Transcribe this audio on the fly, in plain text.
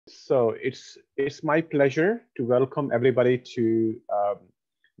So it's my pleasure to welcome everybody to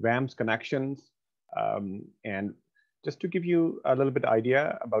VAHMS Connections. And just to give you a little bit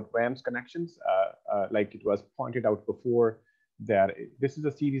idea about VAHMS Connections, like it was pointed out before, that this is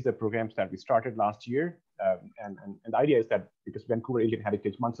a series of programs that we started last year. And the idea is that because Vancouver Asian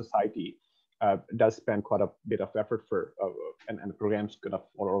Heritage Month Society does spend quite a bit of effort for, and the programs kind of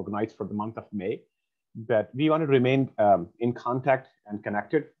are organized for the month of May. But we want to remain in contact and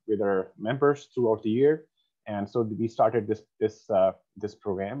connected with our members throughout the year. And so we started this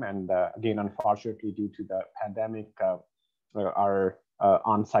program. And again, unfortunately, due to the pandemic, our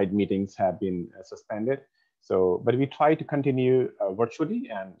on-site meetings have been suspended. So, but we try to continue virtually,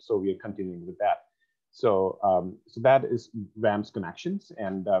 and so we are continuing with that. So, so that is VAHMS Connections,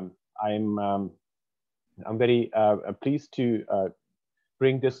 and I'm very pleased to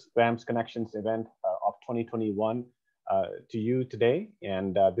bring this VAHMS Connections event of 2021 to you today,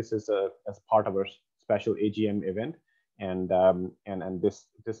 and this is as part of our special AGM event, and this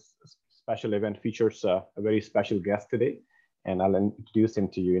special event features a very special guest today, and I'll introduce him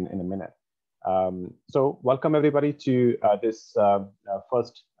to you in a minute. So welcome everybody to this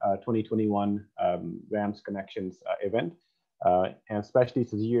first 2021 VAHMS Connections event, and especially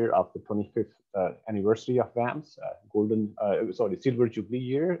it's the year of the 25th anniversary of VAHMS, Silver Jubilee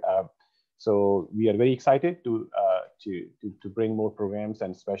year. So we are very excited to bring more programs,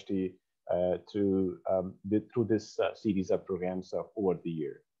 and especially through this series of programs over the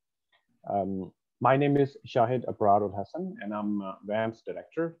year. My name is Shahid Abrar ul-Hassan, and I'm VAHMS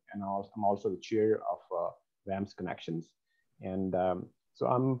Director, and I'm also the Chair of VAHMS Connections. And so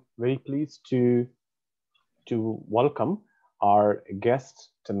I'm very pleased to welcome our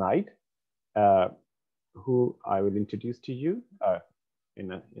guests tonight, who I will introduce to you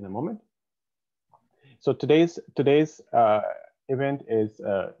in a moment. So today's event is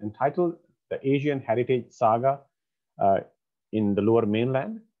entitled The Asian Heritage Saga in the Lower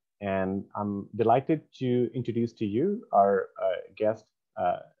Mainland. And I'm delighted to introduce to you our guest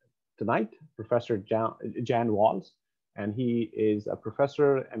tonight, Professor Jan Walls. And he is a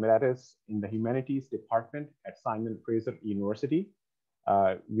Professor Emeritus in the Humanities Department at Simon Fraser University,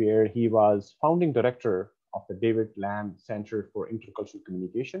 where he was founding director of the David Lamb Center for Intercultural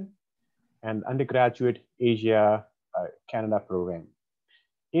Communication and undergraduate Asia Canada program.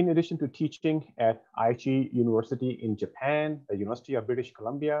 In addition to teaching at Aichi University in Japan, the University of British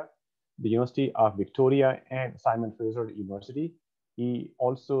Columbia, the University of Victoria, and Simon Fraser University, he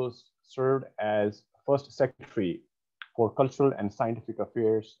also served as first secretary for cultural and scientific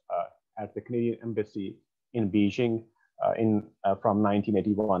affairs at the Canadian Embassy in Beijing from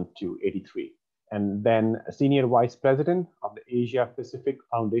 1981 to 83. And then senior vice president of the Asia Pacific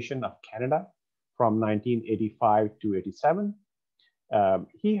Foundation of Canada from 1985 to 87.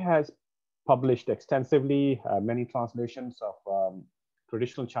 He has published extensively many translations of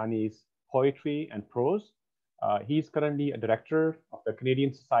traditional Chinese poetry and prose. He's currently a director of the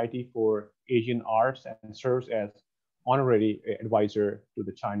Canadian Society for Asian Arts and serves as honorary advisor to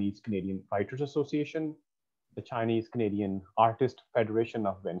the Chinese Canadian Writers Association, the Chinese Canadian Artist Federation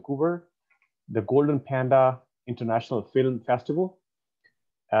of Vancouver, the Golden Panda International Film Festival,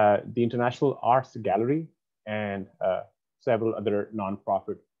 the International Arts Gallery, and several other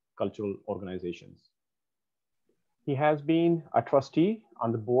nonprofit cultural organizations. He has been a trustee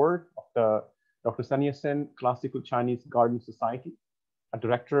on the board of the Dr. Sun Yat-sen Classical Chinese Garden Society, a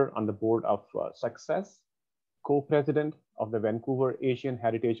director on the board of Success, co-president of the Vancouver Asian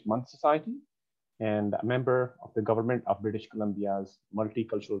Heritage Month Society, and a member of the Government of British Columbia's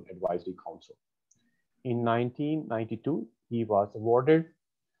Multicultural Advisory Council. In 1992, he was awarded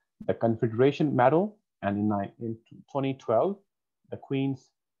the Confederation Medal, and in 2012, the Queen's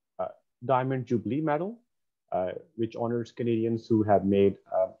Diamond Jubilee Medal, which honors Canadians who have made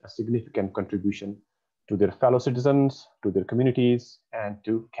a significant contribution to their fellow citizens, to their communities, and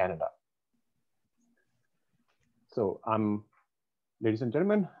to Canada. So, ladies and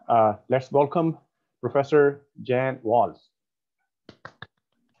gentlemen, let's welcome Professor Jan Walls.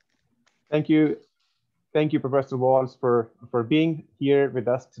 Thank you, Professor Walls, for being here with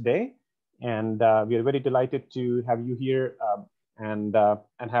us today. And we are very delighted to have you here and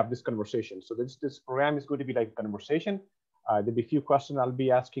have this conversation. So this program is going to be like a conversation. There'll be a few questions I'll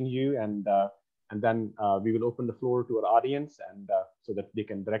be asking you, and then we will open the floor to our audience, and so that they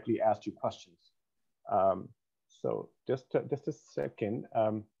can directly ask you questions. So just a second.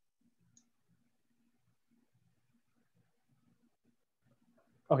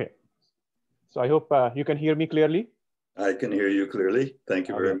 Okay. So I hope you can hear me clearly. I can hear you clearly. Thank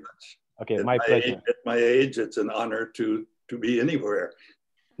you very much. Okay, my pleasure. At my age, it's an honor to be anywhere.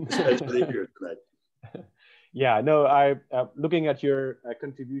 especially here tonight. Yeah, no, looking at your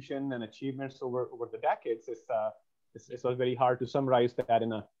contribution and achievements over the decades, it's very hard to summarize that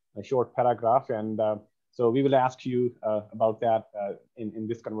in a short paragraph. And so we will ask you about that in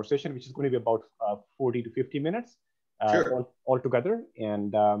this conversation, which is going to be about 40 to 50 minutes Sure. all together.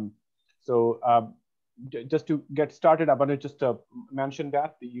 And just to get started, I want to just mention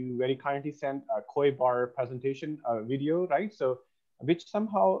that you very kindly sent a Koi bar presentation video, right? So which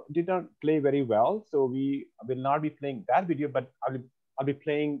somehow did not play very well. So we will not be playing that video, but I'll be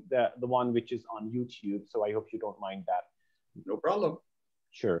playing the one which is on YouTube. So I hope you don't mind that. No problem.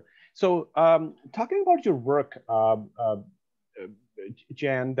 Sure. So talking about your work,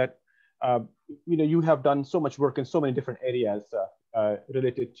 Jan, that you have done so much work in so many different areas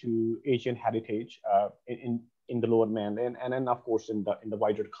related to Asian heritage in the Lower Mainland, and then of course in the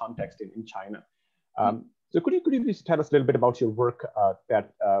wider context in China. So could you please tell us a little bit about your work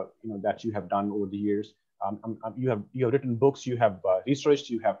that you have done over the years? You have written books, you have researched,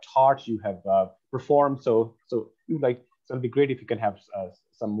 you have taught, you have performed. So it'll be great if you can have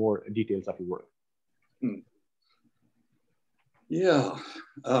some more details of your work. Yeah,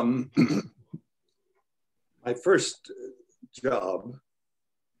 my first job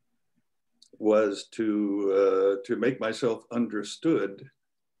was to make myself understood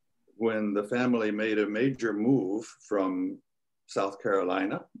when the family made a major move from South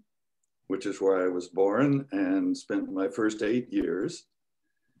Carolina, which is where I was born and spent my first 8 years.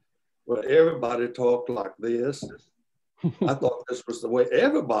 Well, everybody talked like this. I thought this was the way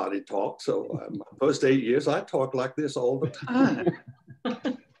everybody talked. So my first 8 years, I talked like this all the time.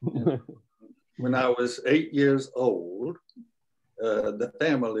 When I was 8 years old, the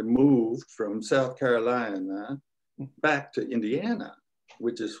family moved from South Carolina back to Indiana,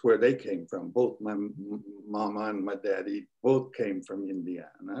 which is where they came from. Both my mama and my daddy both came from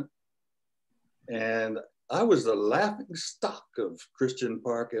Indiana. And I was the laughing stock of Christian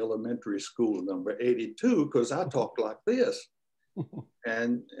Park Elementary School number 82 because I talked like this.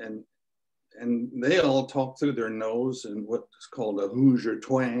 And they all talked through their nose in what's called a Hoosier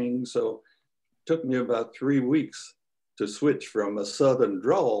twang. So it took me about 3 weeks to switch from a Southern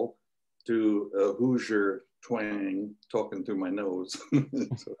drawl to a Hoosier twang, talking through my nose.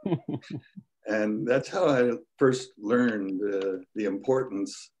 And that's how I first learned the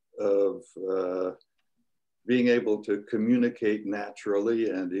importance of being able to communicate naturally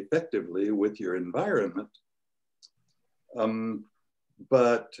and effectively with your environment.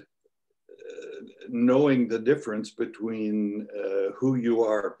 But knowing the difference between who you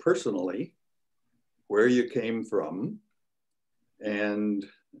are personally, where you came from, and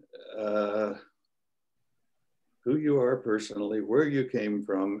who you are personally, where you came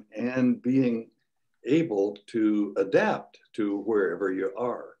from, and being able to adapt to wherever you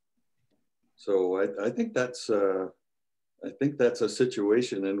are. So I think that's a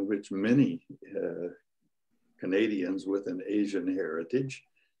situation in which many Canadians with an Asian heritage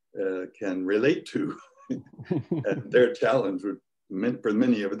can relate to. And their challenge for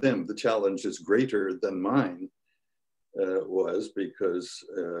many of them, the challenge is greater than mine was, because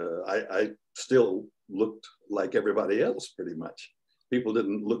I still looked like everybody else pretty much. People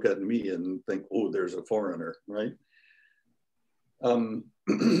didn't look at me and think, oh, there's a foreigner, right?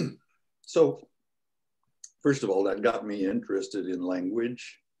 So first of all, that got me interested in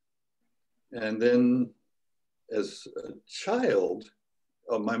language. And then as a child,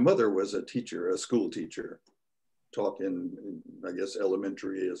 my mother was a teacher, a school teacher, taught in, I guess,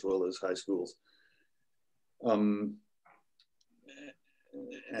 elementary as well as high schools.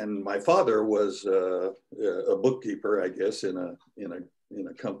 And my father was a bookkeeper, I guess, in a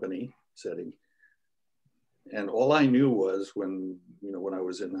company setting. And all I knew was when I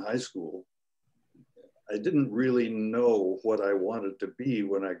was in high school, I didn't really know what I wanted to be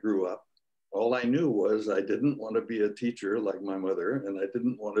when I grew up. All I knew was I didn't want to be a teacher like my mother, and I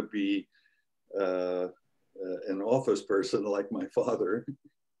didn't want to be an office person like my father.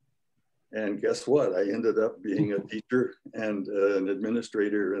 And guess what? I ended up being a teacher and an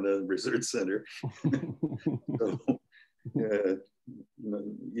administrator in a research center. So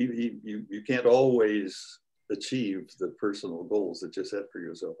you can't always achieve the personal goals that you set for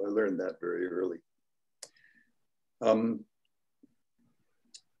yourself. I learned that very early.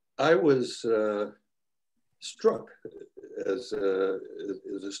 I was struck as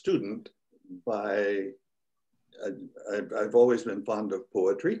a student by, I've always been fond of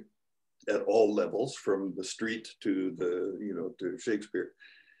poetry at all levels, from the street to to Shakespeare.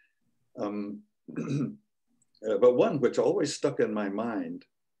 But one which always stuck in my mind,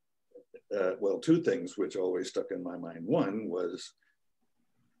 well, two things which always stuck in my mind. One was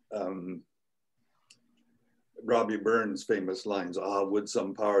Robbie Burns' famous lines, "Ah, would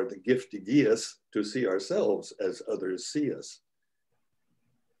some power the gift give us to see ourselves as others see us."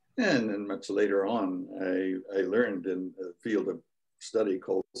 And then much later on, I learned in a field of study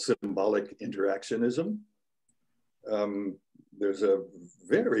called symbolic interactionism. There's a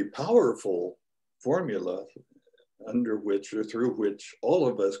very powerful formula under which or through which all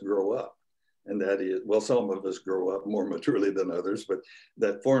of us grow up. And that is, well, some of us grow up more maturely than others, but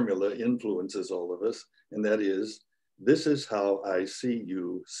that formula influences all of us. And that is, this is how I see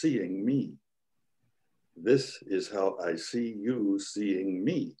you seeing me. This is how I see you seeing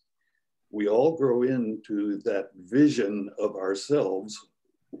me. We all grow into that vision of ourselves,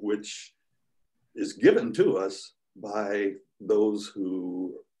 which is given to us by those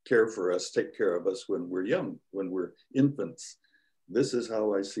who care for us, take care of us when we're young, when we're infants. This is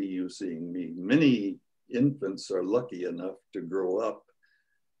how I see you seeing me. Many infants are lucky enough to grow up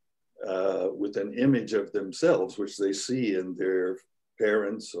with an image of themselves, which they see in their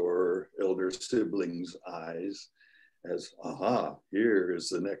parents' or elder siblings' eyes as, aha, here is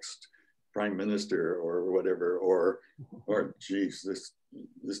the next prime minister or whatever, or geez, this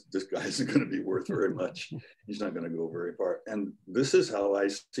guy isn't going to be worth very much. He's not going to go very far. And this is how I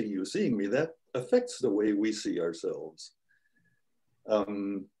see you seeing me. That affects the way we see ourselves.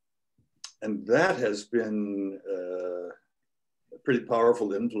 And that has been a pretty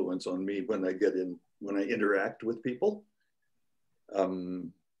powerful influence on me when I interact with people.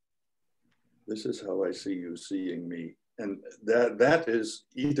 This is how I see you seeing me. And that is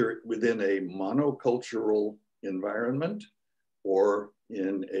either within a monocultural environment or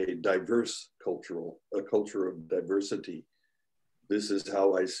in a diverse a culture of diversity. This is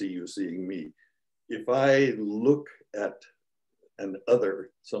how I see you seeing me. If I look at an other,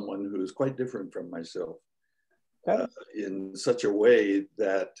 someone who is quite different from myself, in such a way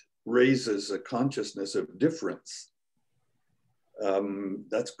that raises a consciousness of difference,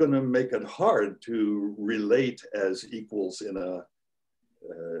 that's going to make it hard to relate as equals in an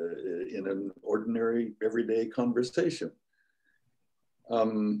ordinary, everyday conversation.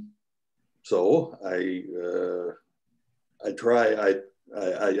 So I try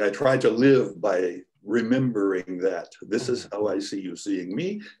to live by remembering that this is how I see you seeing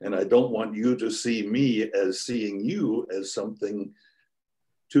me, and I don't want you to see me as seeing you as something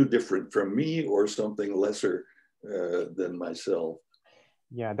too different from me or something lesser than myself.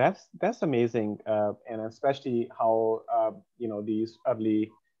 Yeah, that's amazing, and especially how these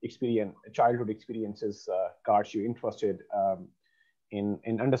early childhood experiences got you interested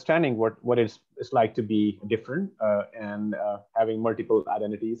in understanding what it's like to be different and having multiple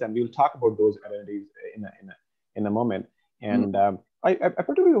identities, and we'll talk about those identities in a moment. And I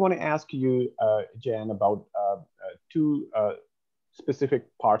particularly want to ask you, Jan, about two specific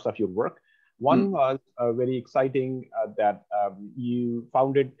parts of your work. One was very exciting that you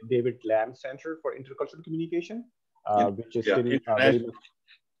founded David Lamb Center for Intercultural Communication, which is still very much.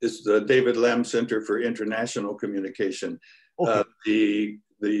 It's the David Lamb Center for International Communication. Okay.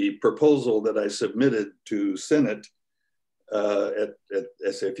 The proposal that I submitted to Senate at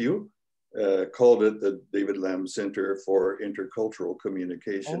SFU called it the David Lamb Center for Intercultural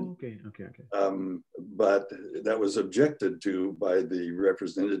Communication. Okay. But that was objected to by the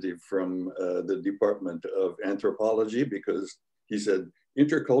representative from the Department of Anthropology, because he said,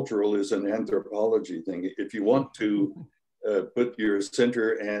 intercultural is an anthropology thing. If you want to put your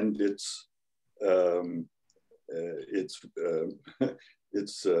center and its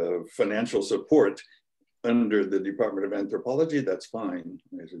financial support under the Department of Anthropology, that's fine.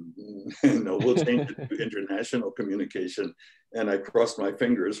 I said, no, we'll change it to international communication. And I crossed my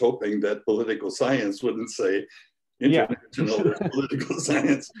fingers hoping that political science wouldn't say international political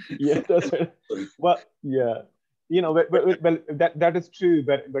science. Yeah, that's right. Well, yeah. That is true,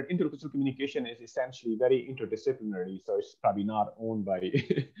 but intercultural communication is essentially very interdisciplinary, so it's probably not owned by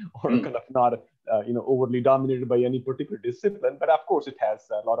or kind of not overly dominated by any particular discipline. But of course, it has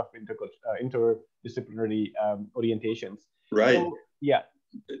a lot of interdisciplinary orientations. Right. So, yeah.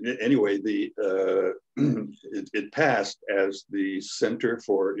 Anyway, it passed as the Center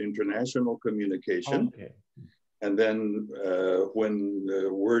for International Communication. Okay. And then when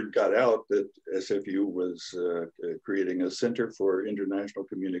the word got out that SFU was creating a Center for International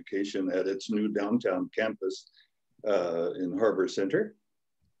Communication at its new downtown campus in Harbor Center,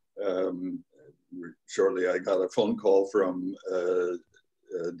 shortly I got a phone call from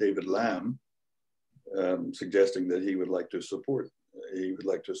David Lamb suggesting that he would like to support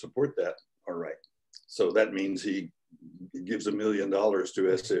that. All right. So that means he gives $1 million to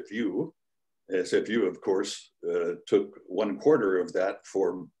SFU. SFU, of course, took 1/4 of that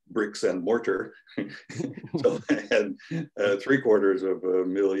for bricks and mortar. So I had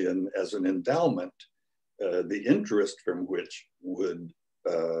 $750,000 as an endowment, the interest from which would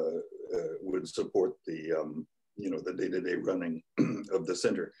support the the day-to-day running of the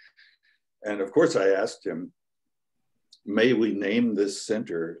center. And of course, I asked him, may we name this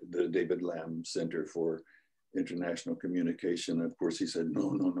center the David Lamb Center for International Communication? Of course, he said, no,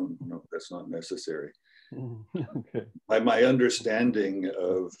 that's not necessary. Okay. By my understanding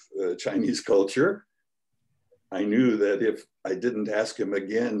of Chinese culture, I knew that if I didn't ask him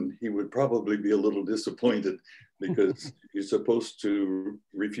again, he would probably be a little disappointed, because you're supposed to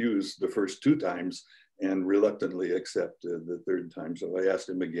refuse the first 2 times and reluctantly accept the 3rd time. So I asked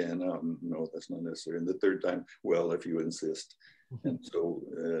him again, no, that's not necessary. And the 3rd time, well, if you insist. And so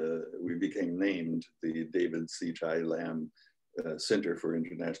we became named the David C. Chai Lam Center for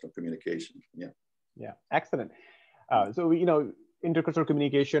International Communication. Yeah. Yeah, excellent. So, intercultural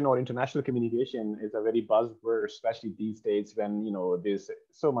communication or international communication is a very buzzword, especially these days when, there's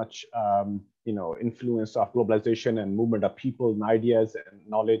so much, influence of globalization and movement of people and ideas and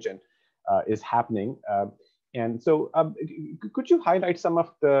knowledge and is happening. And so could you highlight some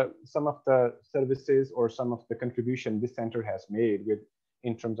of the services or some of the contribution this center has made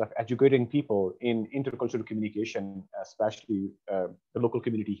in terms of educating people in intercultural communication, especially the local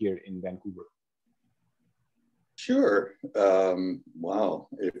community here in Vancouver? Sure. Wow.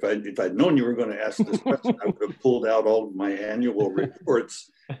 If I'd known you were going to ask this question, I would have pulled out all of my annual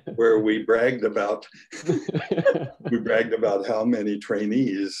reports where we bragged about how many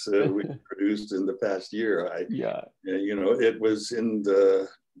trainees we produced in the past year. It was in the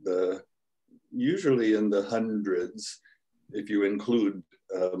usually in the hundreds, if you include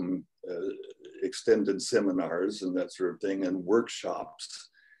extended seminars and that sort of thing, and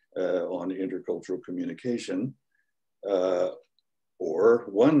workshops on intercultural communication. Or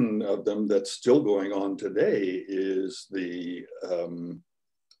one of them that's still going on today is the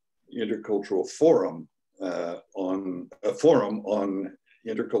intercultural forum, on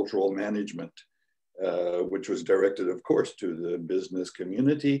intercultural management, which was directed, of course, to the business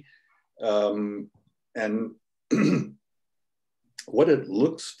community. And what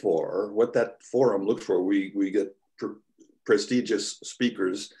that forum looks for, we get prestigious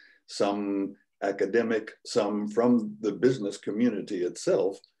speakers, some academic, some from the business community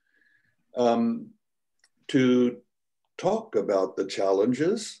itself, to talk about the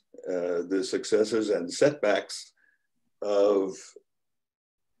challenges, the successes and setbacks of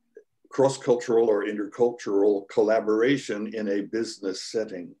cross-cultural or intercultural collaboration in a business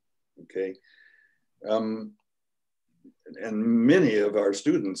setting, okay? And many of our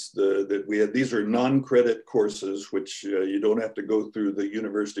students that we had, these are non-credit courses, which you don't have to go through the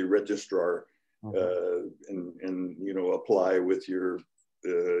university registrar and apply with your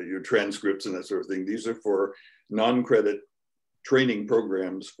transcripts and that sort of thing. These are for non-credit training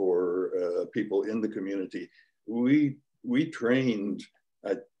programs for people in the community. We trained,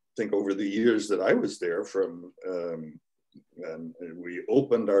 I think, over the years that I was there, we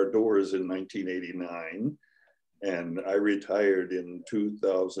opened our doors in 1989. And I retired in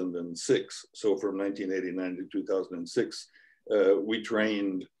 2006. So from 1989 to 2006, we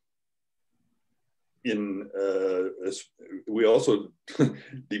trained in, we also,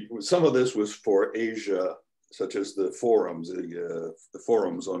 some of this was for Asia, such as the forums, the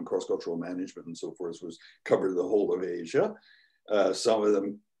forums on cross-cultural management and so forth covered the whole of Asia. Some of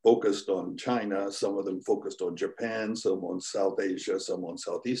them focused on China, some of them focused on Japan, some on South Asia, some on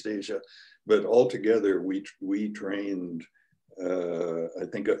Southeast Asia. But altogether, we trained, I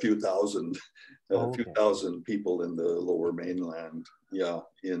think, a few thousand people in the Lower Mainland,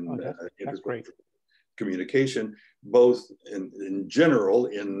 in intercultural communication, both in general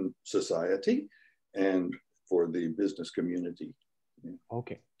in society and for the business community.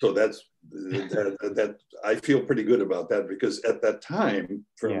 Okay. So that I feel pretty good about that, because at that time,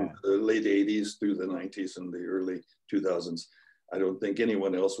 from the late 80s through the 90s and the early 2000s, I don't think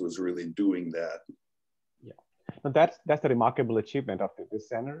anyone else was really doing that. Yeah, no, that's a remarkable achievement of this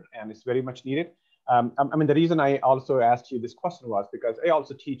center, and it's very much needed. I mean, the reason I also asked you this question was because I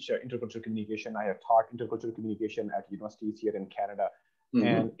also teach intercultural communication. I have taught intercultural communication at universities here in Canada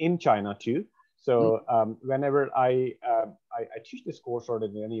and in China too. So whenever I teach this course or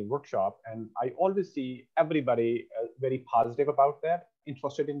in any workshop, and I always see everybody very positive about that,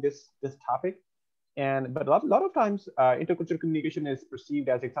 interested in this topic. But a lot of times intercultural communication is perceived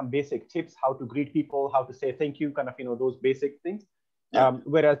as like some basic tips, how to greet people, how to say thank you, kind of, those basic things.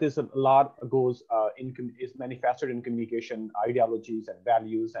 Whereas there's a lot goes is manifested in communication ideologies and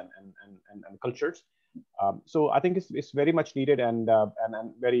values and cultures. So I think it's very much needed, and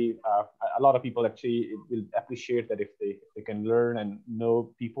very a lot of people actually will appreciate that if they can learn and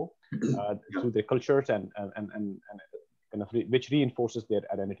know people through their cultures and kind of which reinforces their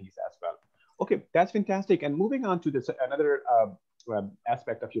identities as well. Okay, that's fantastic. And moving on to this another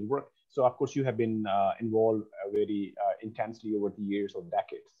aspect of your work. So of course you have been involved very intensely over the years or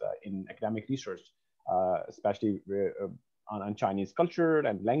decades in academic research, especially on Chinese culture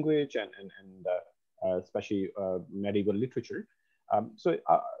and language and especially medieval literature. So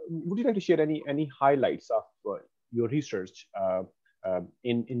would you like to share any highlights of your research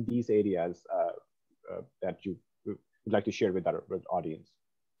in these areas that you would like to share with our audience?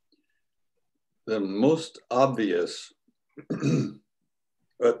 The most obvious,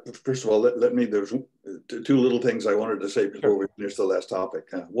 first of all, there's two little things I wanted to say before we finish the last topic.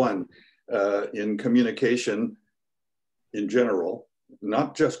 One, in communication in general,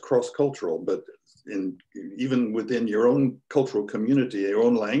 not just cross-cultural, but even within your own cultural community, your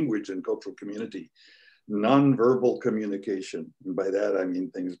own language and cultural community, non-verbal communication. And by that I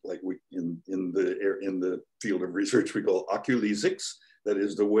mean things like in the field of research we call oculesics. That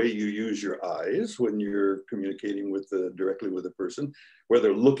is the way you use your eyes when you're communicating directly with a person,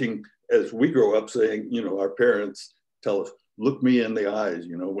 whether looking, as we grow up saying, our parents tell us, look me in the eyes,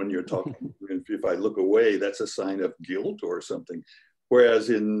 when you're talking. If I look away, that's a sign of guilt or something. Whereas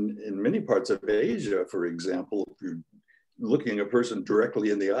in many parts of Asia, for example, if you're looking a person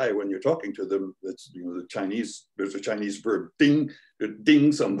directly in the eye when you're talking to them, that's there's a Chinese verb, ding, to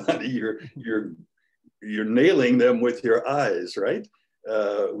ding somebody, you're nailing them with your eyes, right?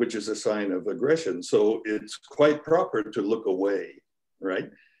 Which is a sign of aggression. So it's quite proper to look away, right?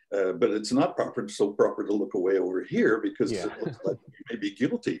 But it's not so proper to look away over here because it looks like you may be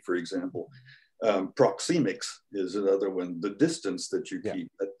guilty, for example. Proxemics is another one, the distance that you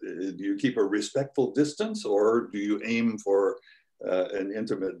keep. Do you keep a respectful distance, or do you aim for an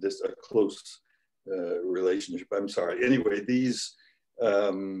intimate, a close relationship? I'm sorry. Anyway, these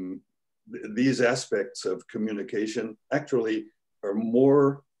aspects of communication actually are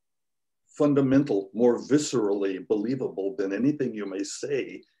more fundamental, more viscerally believable than anything you may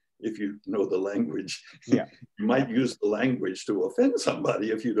say if you know the language. You might use the language to offend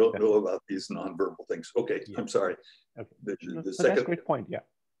somebody if you don't know about these nonverbal things. Okay, I'm sorry. Okay. The second, that's a great point,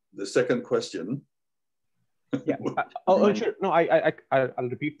 The second question. Sure. No, I'll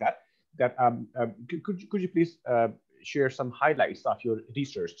repeat that. Could you please share some highlights of your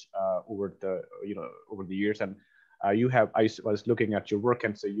research over the years? And I was looking at your work,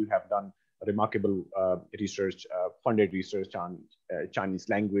 and so you have done remarkable research, funded research on Chinese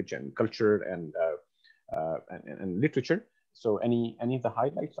language and culture and literature. So any of the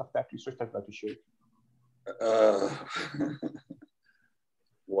highlights of that research that I'd like to share?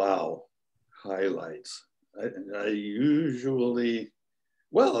 Wow, highlights. I usually,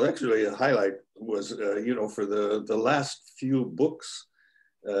 well, actually a highlight was, for the last few books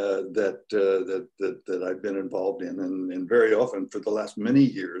that I've been involved in, and very often for the last many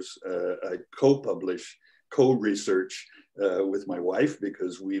years, I co-research with my wife,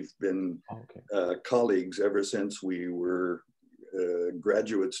 because we've been colleagues ever since we were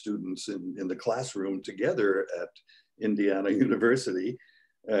graduate students in the classroom together at Indiana University.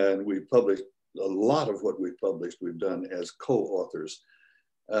 And we've published a lot of what we've published, we've done as co-authors.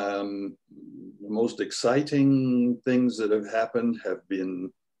 The most exciting things that have happened have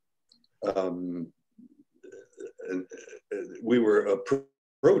been, we were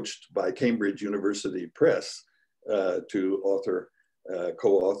approached by Cambridge University Press to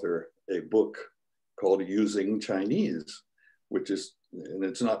co-author a book called Using Chinese, which is, and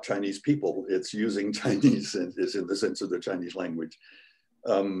it's not Chinese people, it's using Chinese, is in the sense of the Chinese language.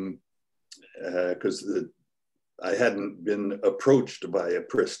 Because I hadn't been approached by a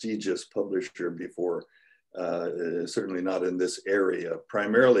prestigious publisher before, certainly not in this area.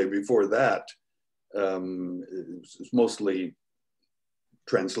 Primarily before that, it was mostly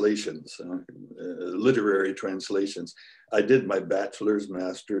translations, literary translations. I did my bachelor's,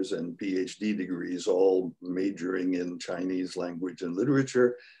 master's, and PhD degrees, all majoring in Chinese language and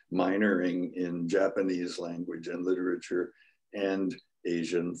literature, minoring in Japanese language and literature, and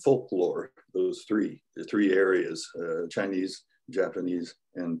Asian folklore. Those the three areas, Chinese, Japanese,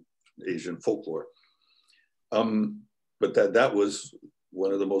 and Asian folklore. But that was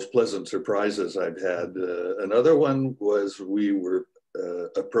one of the most pleasant surprises I've had. Another one was we were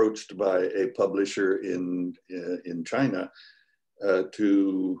approached by a publisher in China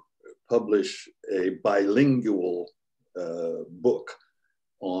to publish a bilingual book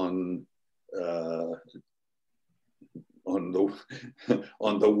on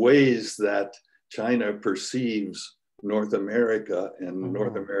the ways that China perceives North America and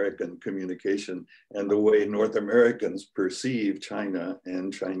North American communication, and the way North Americans perceive China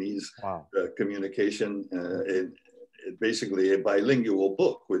and Chinese communication. It basically a bilingual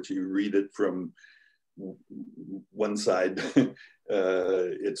book, which you read it from one side.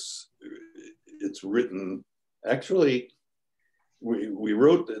 It's written, actually, we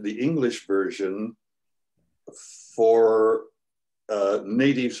wrote the English version for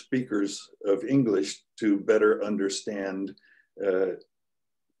native speakers of English to better understand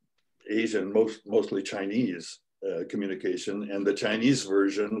Asian, mostly Chinese communication. And the Chinese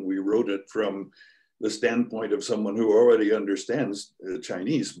version, we wrote it from the standpoint of someone who already understands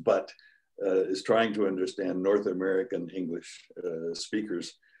Chinese, but is trying to understand North American English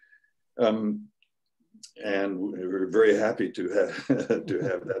speakers. And we're very happy to have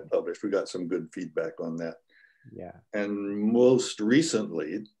that published. We got some good feedback on that. Yeah. And most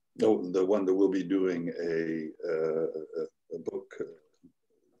recently, the one that we'll be doing a book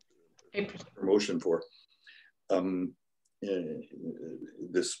promotion for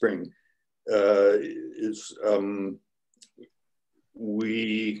this spring is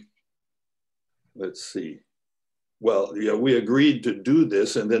let's see. Well, yeah, we agreed to do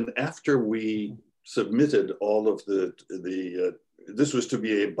this, and then after we submitted all of this was to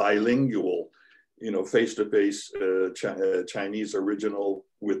be a bilingual, face-to-face Chinese original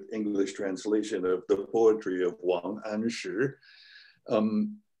with English translation of the poetry of Wang Anshi.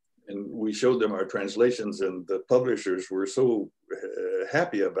 And we showed them our translations, and the publishers were so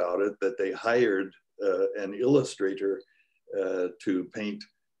happy about it that they hired an illustrator to paint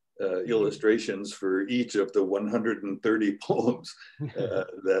illustrations for each of the 130 poems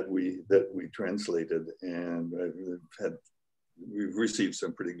that we translated, and we've received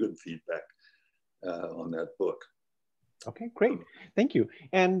some pretty good feedback on that book. Okay, great, thank you.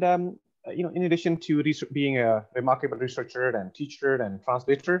 And in addition to being a remarkable researcher and teacher and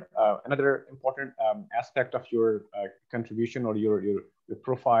translator, another important aspect of your contribution or your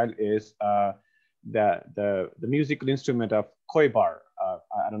profile is the musical instrument of koibar.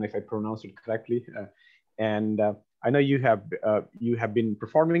 I don't know if I pronounced it correctly, and I know you have been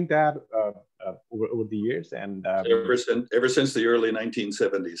performing that over the years, and ever since the early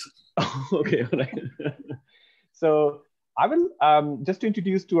 1970s. Okay, all right. So I will just to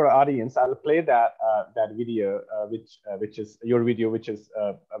introduce to our audience, I'll play that video, which is your video, which is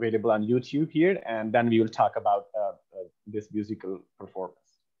available on YouTube here, and then we will talk about this musical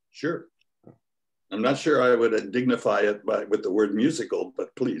performance. Sure. I'm not sure I would dignify it with the word musical,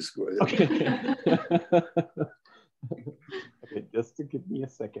 but please go ahead. Okay. Okay, just to give me a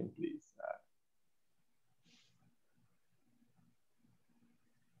second, please.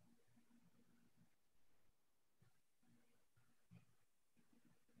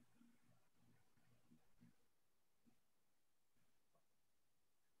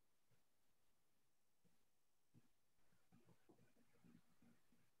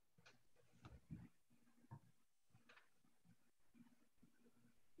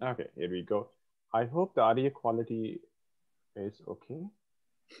 Okay, here we go. I hope the audio quality is okay.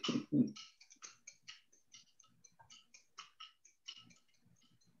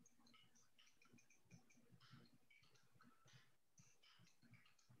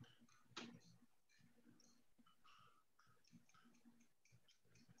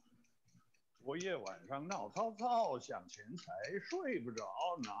 昨夜晚上闹嘈嘈，想钱财睡不着，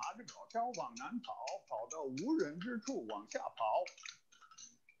拿着镐锹往南跑，跑到无人之处往下跑。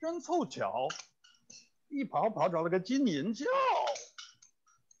真凑巧，一跑跑着了个金银轿。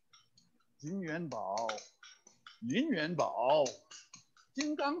金元宝、银元宝、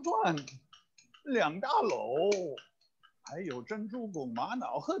金刚钻2大篓，还有珍珠拱玛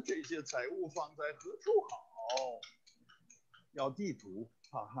瑙和这些财物放在何处好？要地土。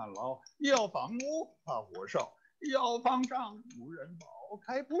 怕旱涝，要房屋怕火烧，要方丈无人保，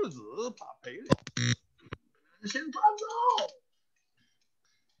开铺子怕赔了。人心烦躁，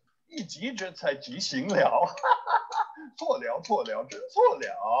一急这才急行了，哈哈，错了错了，真错了。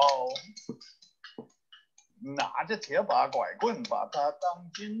拿着铁把拐棍把它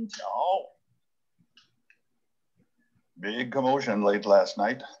当金条。Big commotion late last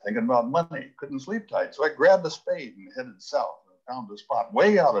night, thinking about money, couldn't sleep tight, so I grabbed a spade and headed south. Found a spot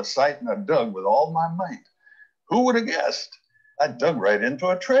way out of sight and I dug with all my might. Who would have guessed? I dug right into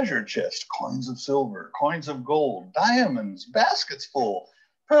a treasure chest, coins of silver, coins of gold, diamonds, baskets full,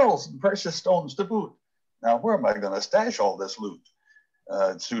 pearls and precious stones to boot. Now, where am I going to stash all this loot?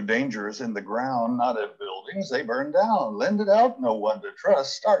 It's too dangerous in the ground, not in buildings, they burn down. Lend it out, no one to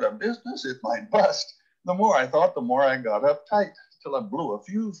trust. Start a business, it might bust. The more I thought, the more I got uptight. till I blew a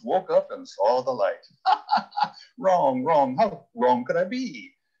fuse, woke up and saw the light. Wrong, wrong, how wrong could I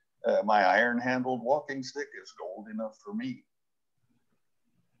be? My iron-handled walking stick is gold enough for me.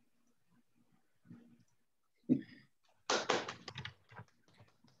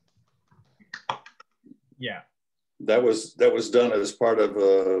 Yeah. That was done as part of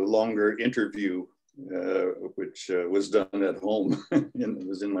a longer interview, which was done at home, and it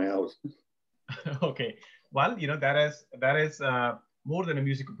was in my house. Okay. Well, you know, that is more than a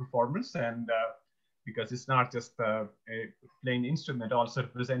musical performance, and because it's not just a playing instrument, also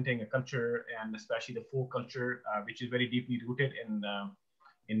representing a culture, and especially the folk culture, which is very deeply rooted in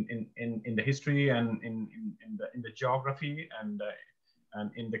the history and in the geography and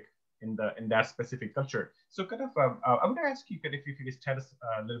in that specific culture. So kind of, I would ask you if you could just tell us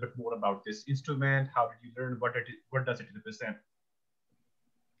a little bit more about this instrument. How did you learn? What does it represent?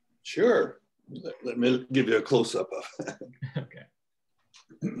 Sure. Let me give you a close-up of it. Okay.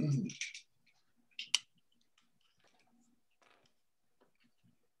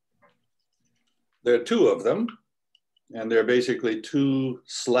 There are two of them, and they're basically two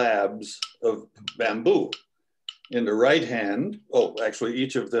slabs of bamboo. In the right hand, oh, actually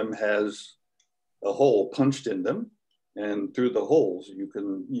each of them has a hole punched in them, and through the holes you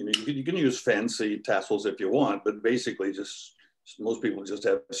can use fancy tassels if you want, but basically just most people just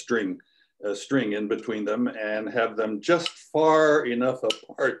have a string in between them and have them just far enough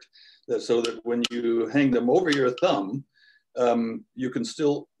apart so that when you hang them over your thumb, you can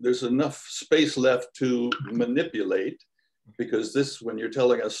still, there's enough space left to manipulate, because this, when you're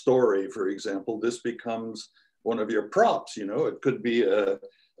telling a story, for example, this becomes one of your props. You know, it could be a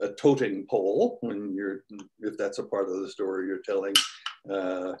toting pole when you're, if that's a part of the story you're telling.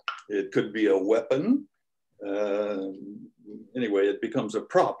 It could be a weapon. Anyway, it becomes a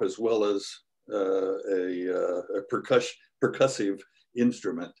prop as well as a percussive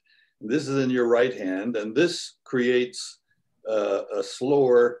instrument. This is in your right hand, and this creates a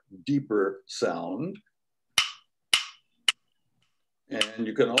slower, deeper sound. And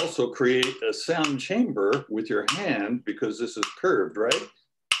you can also create a sound chamber with your hand because this is curved, right?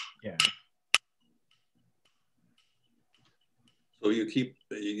 Yeah. So you keep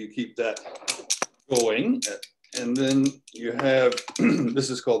that going, and then you have this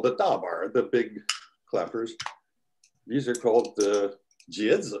is called the dabar, the big clappers. These are called the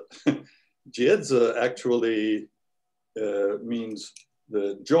jiedzi. Jiedzi actually means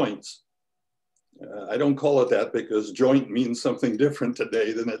the joints. I don't call it that because joint means something different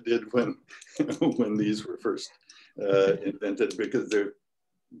today than it did when when these were first invented, because they're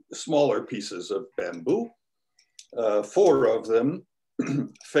smaller pieces of bamboo, 4 of them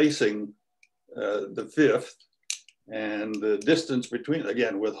facing the 5th, and the distance between,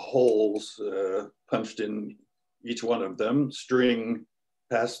 again, with holes punched in each one of them, string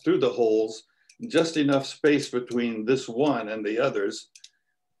passed through the holes, just enough space between this one and the others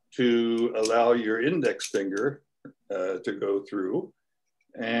to allow your index finger to go through.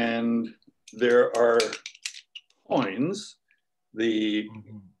 And there are coins, the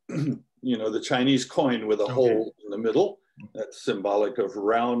the Chinese coin with a hole in the middle, that's symbolic of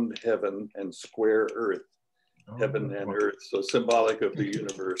round heaven and square earth. Heaven and earth, so symbolic of the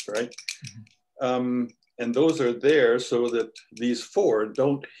universe, right? And those are there so that these 4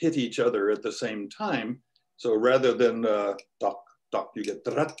 don't hit each other at the same time. So rather than toc, toc, you get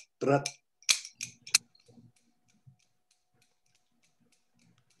trat, trat.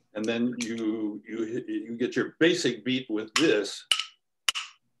 And then you get your basic beat with this.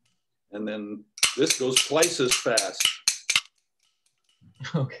 And then this goes twice as fast.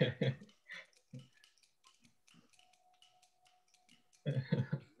 Okay.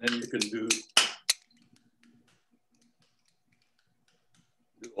 Then you can do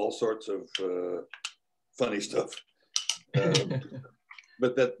all sorts of funny stuff.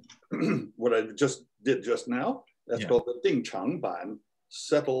 But that, what I just did just now, that's called the Ding Chang Ban,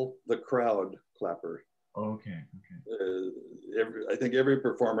 settle the crowd clapper. Okay. I think every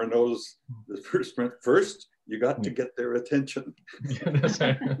performer knows the first you got to get their attention. That's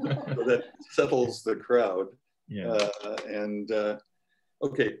right. So that settles the crowd. Yeah.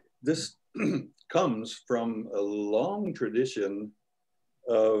 Okay, this comes from a long tradition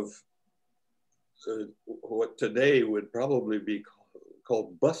of what today would probably be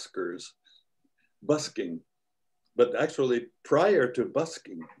called buskers, busking. But actually, prior to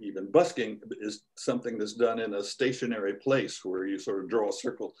busking, even busking is something that's done in a stationary place where you sort of draw a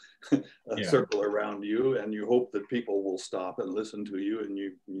circle, circle around you, and you hope that people will stop and listen to you, and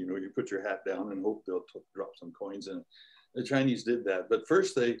you put your hat down and hope they'll drop some coins in it. The Chinese did that, but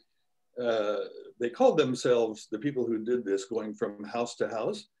first they they called themselves, the people who did this, going from house to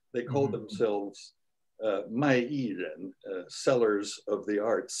house, they called themselves Mai Yiren, sellers of the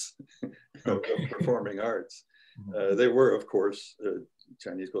arts, of performing arts. They were, of course,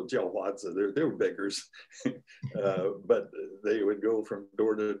 Chinese called jiaohuazi, they were beggars, but they would go from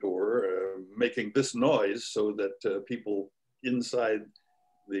door to door making this noise so that people inside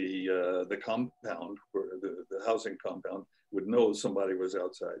the compound, or the housing compound, would know somebody was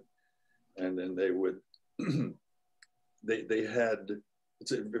outside. And then they would, they had,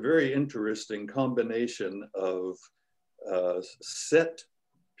 it's a very interesting combination of set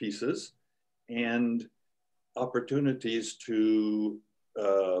pieces and opportunities to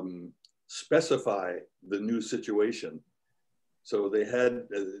specify the new situation. So they had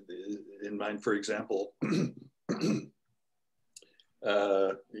in mind, for example,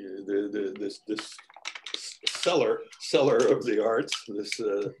 this seller of the arts, this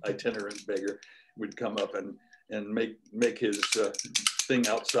itinerant beggar, would come up and make his thing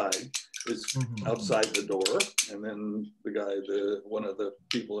outside, outside the door, and then the guy, one of the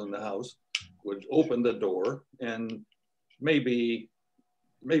people in the house, would open the door, and maybe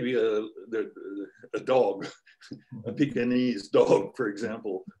a dog, a Pekingese dog, for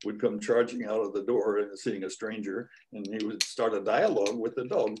example, would come charging out of the door and seeing a stranger, and he would start a dialogue with the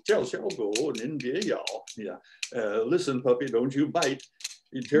dog. Yeah, listen, puppy, don't you bite.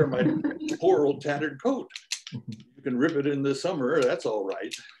 You tear my poor old tattered coat. You can rip it in the summer, that's all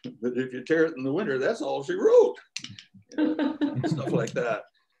right. But if you tear it in the winter, that's all she wrote. Stuff like that.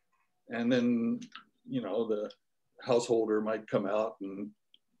 And then, you know, the householder might come out and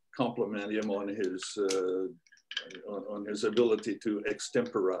compliment him on his ability to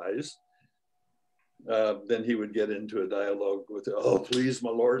extemporize. Then he would get into a dialogue with, oh, please,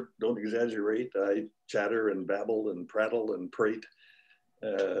 my lord, don't exaggerate. I chatter and babble and prattle and prate.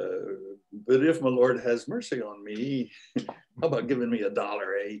 But if my lord has mercy on me, how about giving me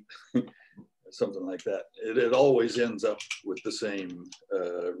 $1.08? Something like that. It always ends up with the same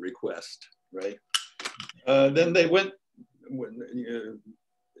request, right? Then they went,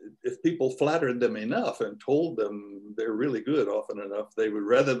 if people flattered them enough and told them they're really good often enough, they would,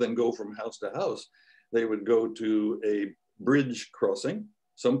 rather than go from house to house, they would go to a bridge crossing,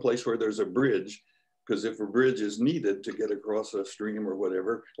 someplace where there's a bridge, because if a bridge is needed to get across a stream or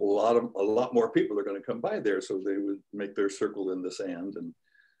whatever, a lot more people are going to come by there. So they would make their circle in the sand and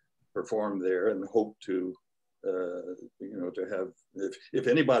perform there and hope to, you know, to have, if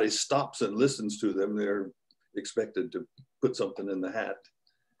anybody stops and listens to them, they're expected to put something in the hat.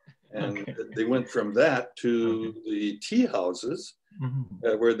 And they went from that to the tea houses,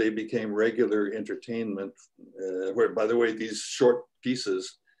 where they became regular entertainment, where, by the way, these short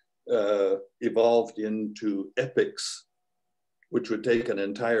pieces evolved into epics, which would take an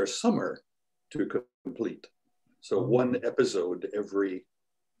entire summer to complete. So one episode every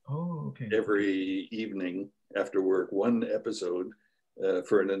evening after work, one episode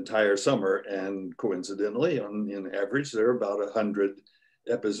for an entire summer. And coincidentally, in average, there are about 100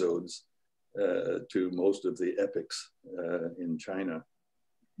 episodes to most of the epics in China.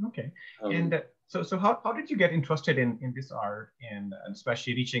 Okay. And so how did you get interested in this art, and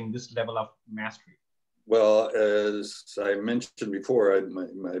especially reaching this level of mastery? Well, as I mentioned before,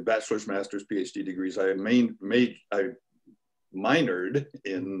 my bachelor's, master's, PhD degrees, I minored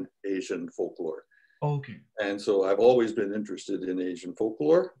in Asian folklore. Okay. And so I've always been interested in Asian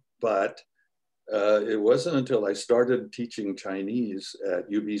folklore, but it wasn't until I started teaching Chinese at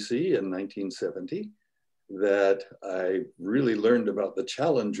UBC in 1970 that I really learned about the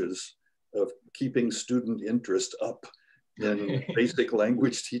challenges of keeping student interest up in basic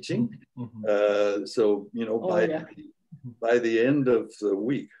language teaching. So, you know, by the end of the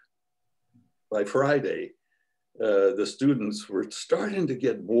week, by Friday, the students were starting to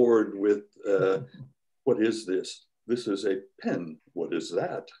get bored with, what is this? This is a pen. What is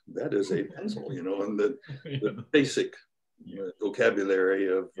that? That is a pencil, you know, and the basic vocabulary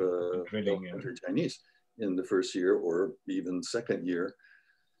of Chinese in the first year or even second year.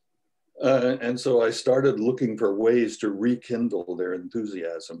 And so I started looking for ways to rekindle their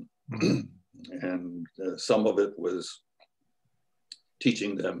enthusiasm. And some of it was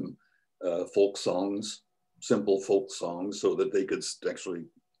teaching them folk songs, simple folk songs, so that they could actually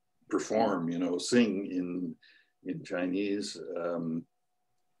perform, you know, sing in Chinese.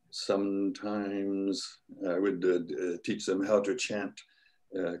 Sometimes I would teach them how to chant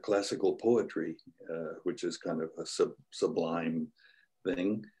classical poetry, which is kind of a sublime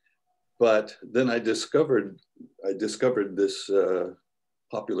thing. But then I discovered this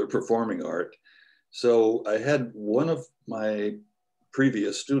popular performing art. So I had one of my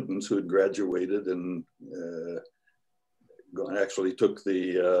previous students who had graduated and actually took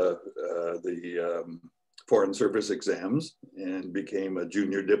the Foreign Service exams and became a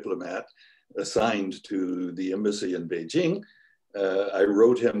junior diplomat assigned to the embassy in Beijing. I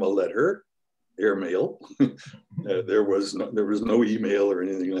wrote him a letter, airmail. There was no email or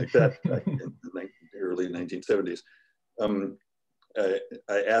anything like that back in the early 1970s.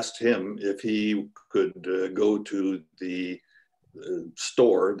 I asked him if he could go to the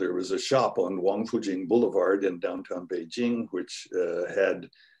store. There was a shop on Wangfujing Boulevard in downtown Beijing, which had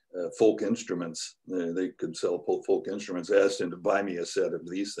folk instruments. They could sell folk instruments. I asked him to buy me a set of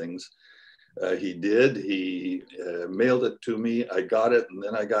these things. He did. He mailed it to me. I got it, and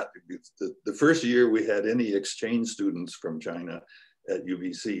then I got the first year we had any exchange students from China at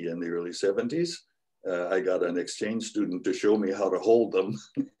UBC in the early 70s. I got an exchange student to show me how to hold them.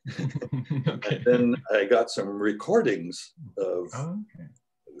 Okay. And then I got some recordings of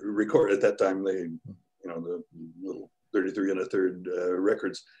record at that time. They, the little 33 1/3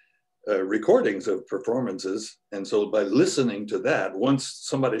 records, recordings of performances. And so by listening to that, once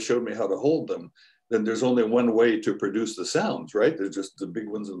somebody showed me how to hold them, then there's only one way to produce the sounds, right? There's just the big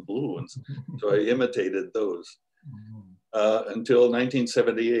ones and the little ones. So I imitated those. Until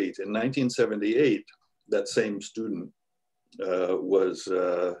 1978. In 1978, that same student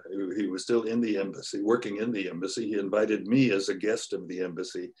he was still in the embassy, working in the embassy. He invited me as a guest of the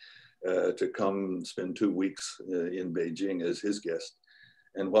embassy to come spend 2 weeks in Beijing as his guest.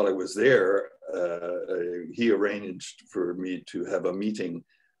 And while I was there, he arranged for me to have a meeting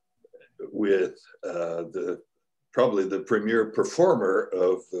with probably the premier performer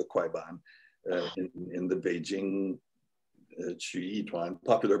of Kwaiban in the Beijing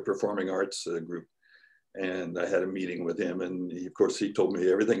Popular Performing Arts group. And I had a meeting with him, and of course he told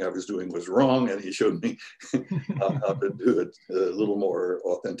me everything I was doing was wrong, and he showed me how to do it a little more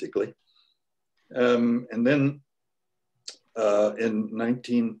authentically. And then in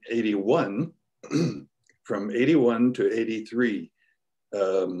 1981, from 81 to 83,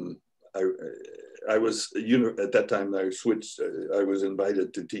 I was, at that time I switched, I was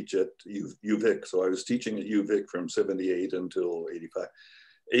invited to teach at UVic. So I was teaching at UVic from 78 until 85.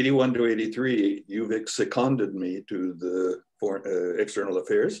 81 to 83, UVic seconded me to the external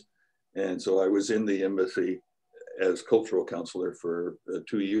affairs. And so I was in the embassy as cultural counselor for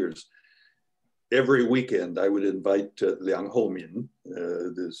 2 years. Every weekend, I would invite Liang Homin,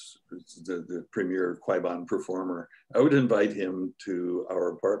 the premier Kwaiban performer. I would invite him to our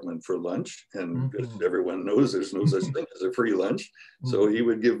apartment for lunch. And as everyone knows, there's no such thing as a free lunch. So he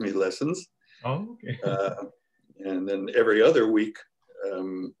would give me lessons. Oh, okay. And then every other weekend,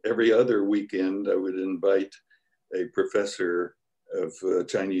 I would invite a professor of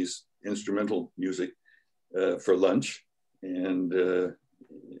Chinese instrumental music for lunch. And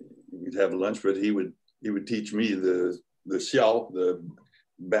we'd have lunch, but he would teach me the xiao, the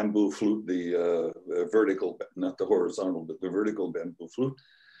bamboo flute, the vertical, not the horizontal, but the vertical bamboo flute,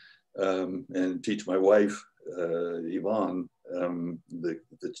 and teach my wife, Yvonne, the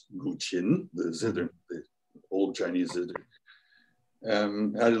guqin, the zither, the old Chinese zither.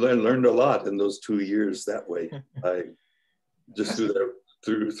 I learned a lot in those 2 years that way. I just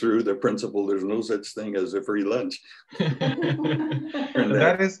through the principle, there's no such thing as a free lunch.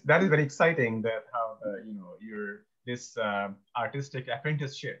 that is very exciting. That how this artistic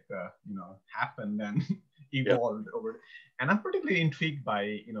apprenticeship happened and evolved over. And I'm particularly intrigued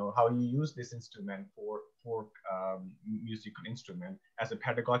by how you use this instrument for musical instrument as a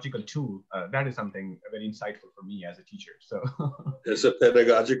pedagogical tool. That is something very insightful for me as a teacher. So it's a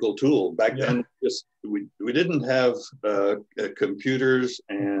pedagogical tool. Back then, we didn't have computers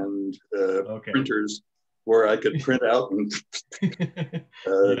and printers where I could print out and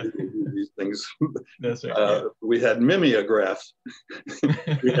these things. That's right. We had mimeographs.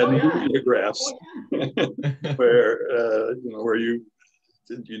 We had mimeographs where you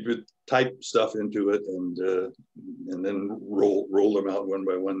would type stuff into it and then roll them out one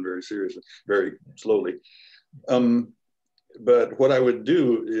by one very seriously, very slowly. But what I would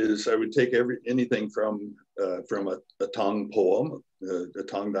do is I would take anything from a Tang poem, the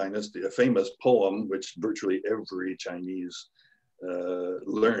Tang Dynasty, a famous poem which virtually every Chinese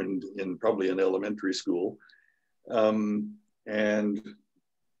learned probably in elementary school, and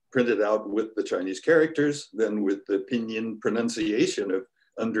printed out with the Chinese characters, then with the pinyin pronunciation of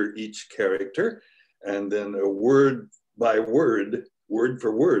under each character, and then a word by word, word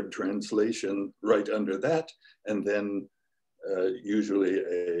for word translation right under that, and then usually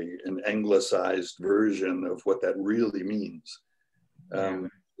an anglicized version of what that really means.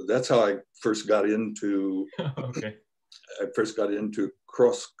 That's how I first got into I first got into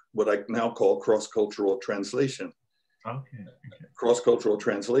what I now call cross-cultural translation. Okay. Cross-cultural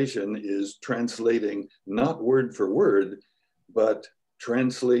translation is translating not word for word, but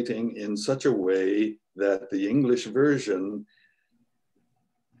translating in such a way that the English version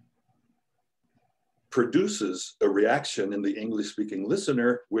produces a reaction in the English-speaking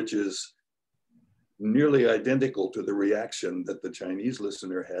listener, which is nearly identical to the reaction that the Chinese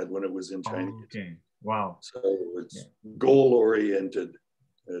listener had when it was in Chinese. Okay. Wow. So it's goal-oriented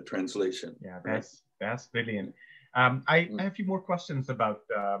translation. Yeah, that's brilliant. I have a few more questions about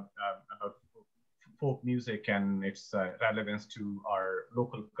folk music and its relevance to our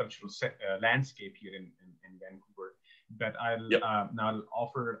local cultural landscape here in Vancouver. But I'll now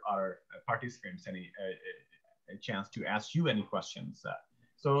offer our participants a chance to ask you any questions.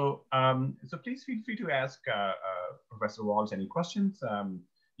 So please feel free to ask Professor Walsh any questions.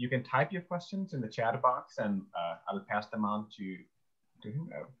 You can type your questions in the chat box, and I'll pass them on to him.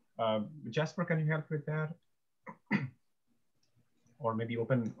 Jasper, can you help with that? Or maybe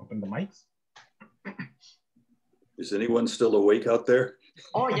open the mics. Is anyone still awake out there?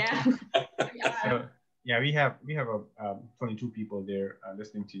 Oh yeah. So, yeah, we have 22 people there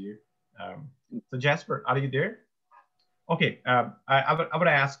listening to you. So Jasper, are you there? Okay, I would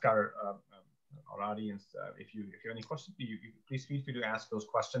ask our audience if you have any questions, you please feel free to ask those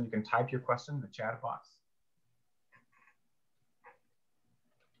questions. You can type your question in the chat box.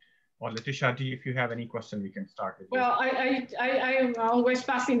 Or Letitia, if you have any question, we can start with you. Well, I am always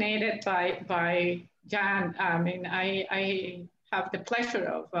fascinated by Jan. I mean, I have the pleasure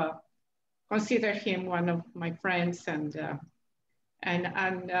of consider him one of my friends, and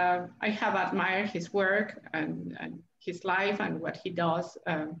I have admired his work and his life and what he does.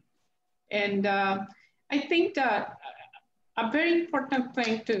 I think that a very important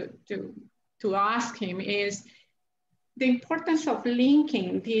thing to ask him is the importance of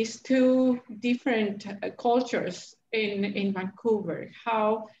linking these two different cultures in Vancouver.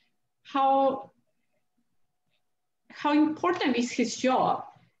 How important is his job,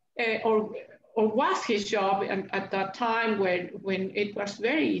 or was his job at that time when it was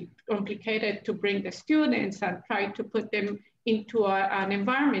very complicated to bring the students and try to put them into an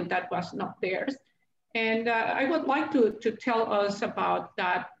environment that was not theirs. And I would like to tell us about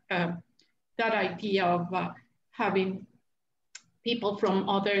that idea of having people from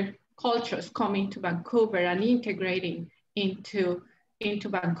other cultures coming to Vancouver and integrating into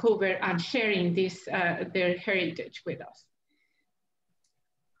Vancouver and sharing this their heritage with us.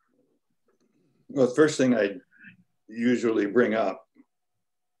 Well, the first thing I usually bring up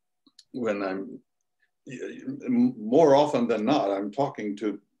when I'm, more often than not, I'm talking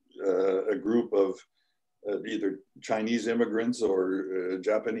to a group of either Chinese immigrants or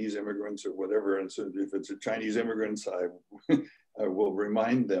Japanese immigrants or whatever. And so if it's a Chinese immigrants, I will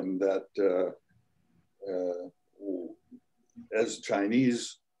remind them that as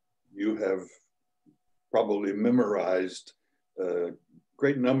Chinese, you have probably memorized a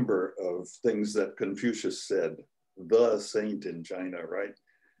great number of things that Confucius said, the saint in China, right?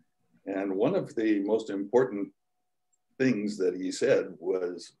 And one of the most important things that he said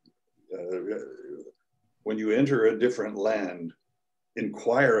was, when you enter a different land,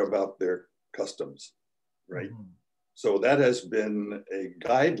 inquire about their customs, right? Mm-hmm. So that has been a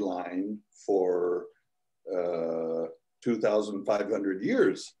guideline for 2,500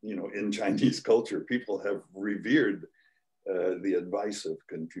 years, you know, in Chinese culture. People have revered the advice of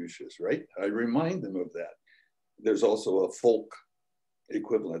Confucius, right? I remind them of that. There's also a folk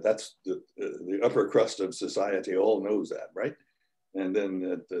equivalent. That's the upper crust of society all knows that, right? And then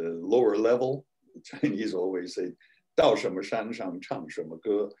at the lower level, the Chinese always say, 到什么山上唱什么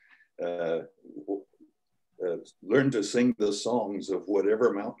歌. Learn to sing the songs of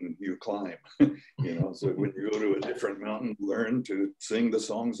whatever mountain you climb. You know, so when you go to a different mountain, learn to sing the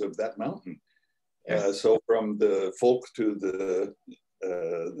songs of that mountain. So from the folk to the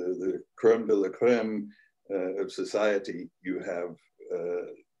creme de la creme of society, you have,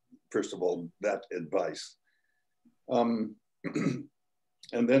 first of all, that advice. And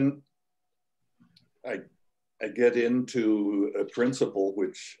then I get into a principle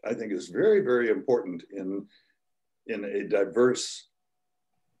which I think is very, very important in a diverse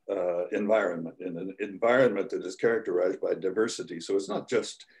environment, in an environment that is characterized by diversity. So it's not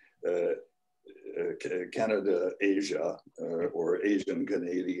just Canada, Asia, or Asian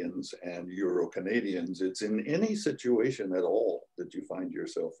Canadians and Euro Canadians. It's in any situation at all that you find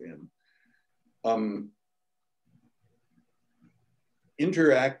yourself in.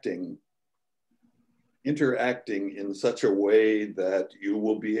 Interacting in such a way that you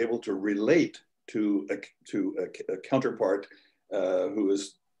will be able to relate to a counterpart who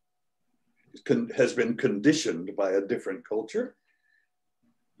has been conditioned by a different culture.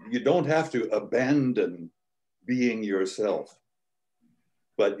 You don't have to abandon being yourself,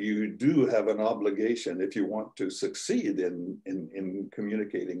 but you do have an obligation, if you want to succeed in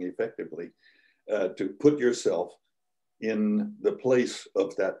communicating effectively, to put yourself in the place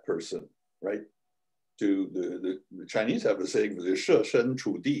of that person, right? The Chinese have a saying, 设身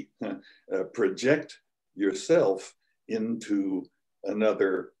处地, project yourself into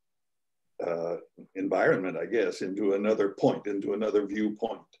another environment, I guess, into another point, into another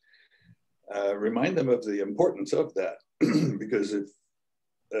viewpoint. Remind them of the importance of that, because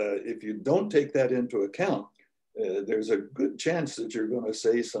if you don't take that into account, there's a good chance that you're going to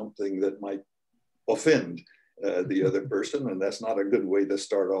say something that might offend the other person, and that's not a good way to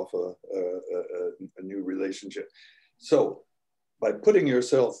start off a new relationship. So, by putting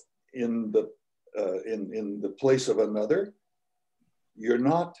yourself in the place of another, you're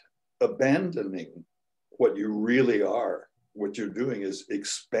not abandoning what you really are. What you're doing is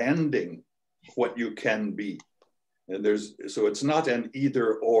expanding what you can be. And so it's not an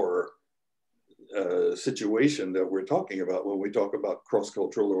either or situation that we're talking about when we talk about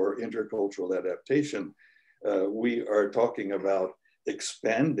cross-cultural or intercultural adaptation. We are talking about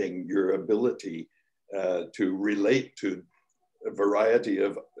expanding your ability to relate to a variety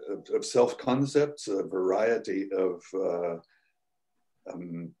of self-concepts, a variety of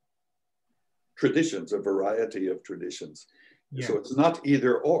traditions, a variety of traditions. Yeah. So it's not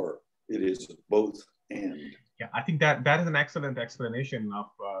either or, it is both and. Yeah, I think that is an excellent explanation of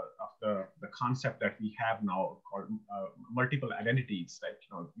the concept that we have now called multiple identities. Like,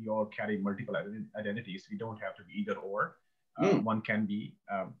 we all carry multiple identities. We don't have to be either or. One can be,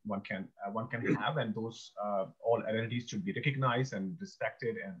 one can have, and those all identities should be recognized and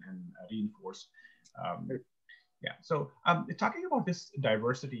respected and reinforced. Yeah. So talking about this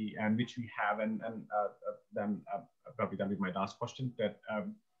diversity and which we have, and then probably that will be my last question, that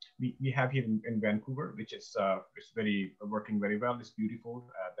we have here in Vancouver, which is working very well. It's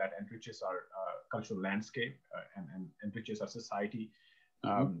beautiful. That enriches our cultural landscape and enriches our society.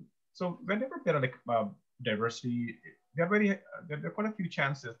 So whenever there are diversity, there are quite a few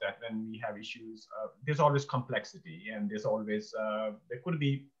chances that when we have issues, there's always complexity, and there's always there could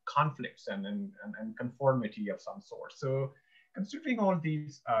be conflicts and conformity of some sort. So considering all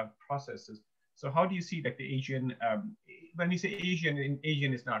these processes, so how do you see like the Asian, when we say Asian,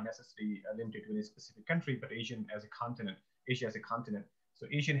 Asian is not necessarily limited to any specific country, but Asian as a continent, Asia as a continent. So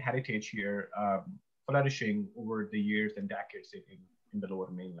Asian heritage here flourishing over the years and decades in the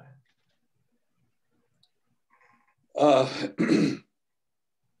Lower Mainland.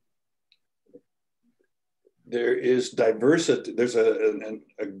 There is diversity. There's a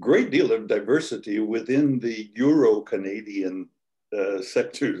great deal of diversity within the Euro-Canadian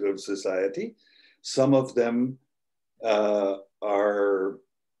sectors of society. Some of them are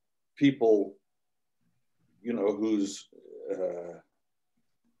people, whose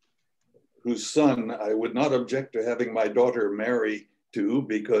son I would not object to having my daughter marry to,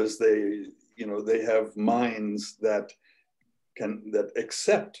 because they have minds that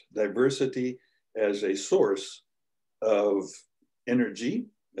accept diversity as a source of energy,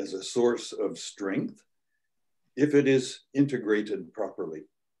 as a source of strength, if it is integrated properly.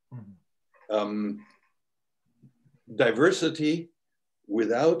 Diversity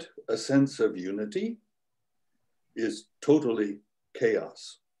without a sense of unity is totally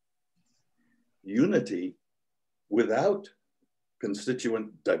chaos. Unity without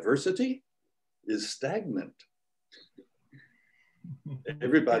constituent diversity is stagnant.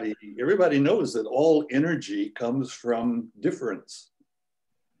 Everybody knows that all energy comes from difference,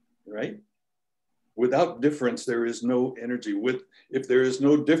 right? Without difference, there is no energy. If there is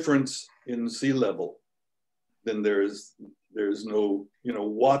no difference in sea level, then there is no,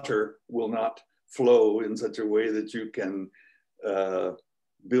 water will not flow in such a way that you can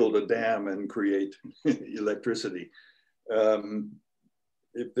build a dam and create electricity.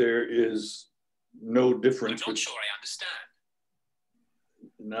 If there is no difference. I'm not sure I understand.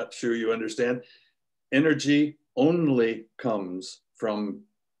 Not sure you understand. Energy only comes from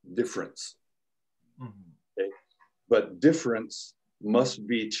difference. Okay? But difference must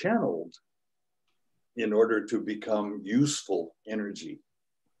be channeled in order to become useful energy.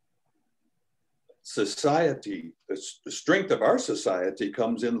 Society, the strength of our society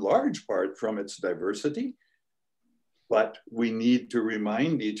comes in large part from its diversity, but we need to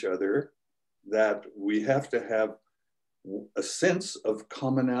remind each other that we have to have a sense of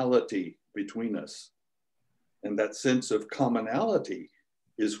commonality between us. And that sense of commonality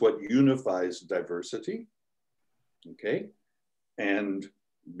is what unifies diversity, okay, and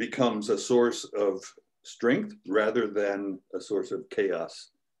becomes a source of strength rather than a source of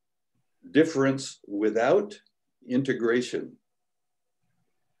chaos. Difference without integration.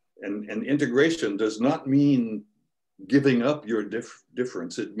 And integration does not mean giving up your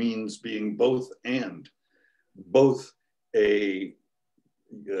difference. It means being both and. Both a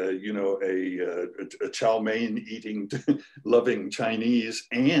chow mein eating, loving Chinese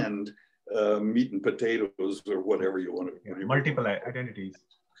and meat and potatoes or whatever you want to. Multiple identities.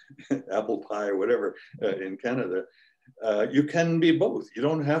 Apple pie or whatever in Canada. You can be both. You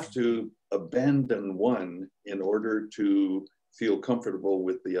don't have to abandon one in order to feel comfortable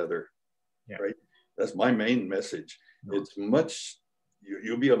with the other, right? That's my main message. It's much,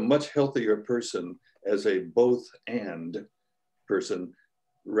 you'll be a much healthier person as a both and person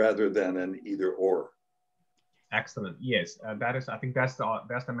rather than an either or. Excellent. Yes, that is. I think that's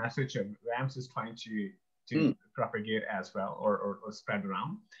the message of VAHMS is trying to propagate as well, or spread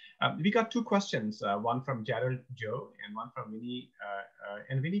around. We got two questions. One from Gerald Joe and one from Winnie.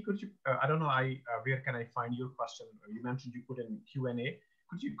 And Winnie, could you? I don't know. Where can I find your question? You mentioned you put in Q&A.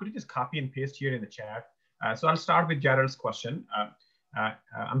 Could you just copy and paste here in the chat? So I'll start with Gerald's question.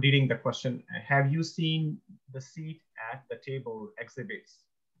 I'm reading the question. Have you seen the seat at the table exhibits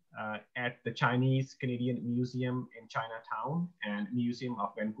at the Chinese Canadian Museum in Chinatown and Museum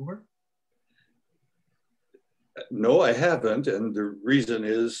of Vancouver? No, I haven't. And the reason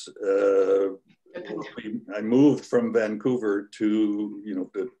is I moved from Vancouver to,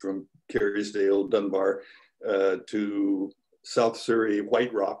 from Kerrisdale, Dunbar to South Surrey,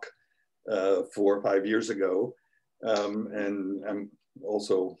 White Rock 4 or 5 years ago. And I'm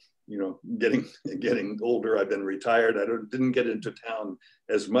also, getting older. I've been retired. I didn't get into town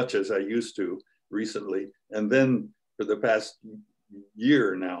as much as I used to recently. And then for the past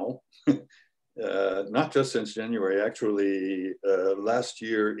year now, not just since January, actually last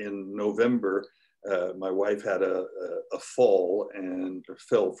year in November, my wife had a fall and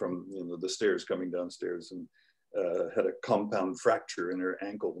fell from the stairs coming downstairs and had a compound fracture in her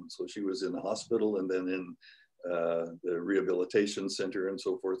ankle. And so she was in the hospital and then in the rehabilitation center and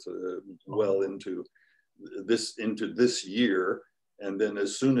so forth, well into this year. And then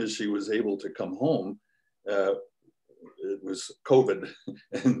as soon as she was able to come home, it was COVID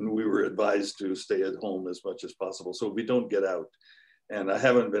and we were advised to stay at home as much as possible. So we don't get out. And I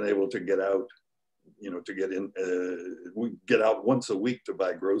haven't been able to get out, to get in, we get out once a week to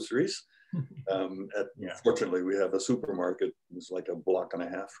buy groceries. Fortunately, we have a supermarket. It's like a block and a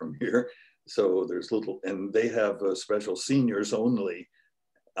half from here. So there's little, and they have a special seniors only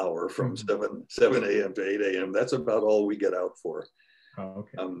hour from 7 a.m. to 8 a.m. That's about all we get out for. Oh,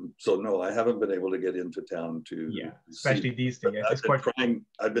 okay. So no, I haven't been able to get into town to especially these days.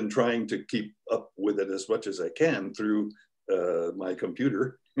 I've been trying to keep up with it as much as I can through my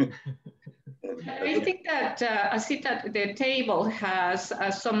computer. I think that a seat at the table has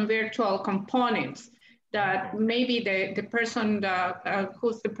some virtual components that maybe the person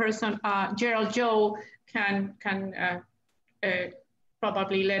who's the person, Gerald Joe, can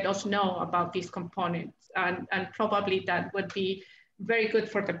probably let us know about these components, and probably that would be very good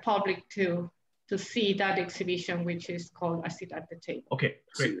for the public to see that exhibition, which is called A Seat at the Table. Okay,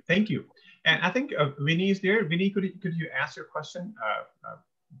 great, thank you. And I think Winnie is there. Winnie, could you ask your question?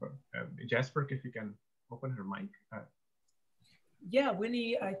 Jasper, if you can open her mic. Yeah,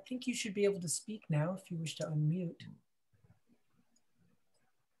 Winnie, I think you should be able to speak now if you wish to unmute.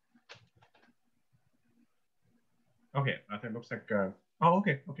 Okay, I think it looks like, oh,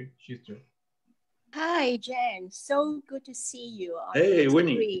 okay, she's there. Hi, Jen. So good to see you. Hey,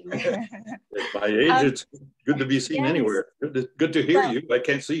 Winnie. At my age, it's good to be seen anywhere. Good to hear you. I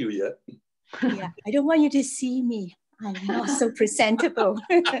can't see you yet. Yeah, I don't want you to see me. I'm not so presentable.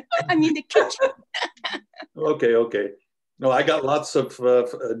 I'm in the kitchen. Okay. No, I got lots of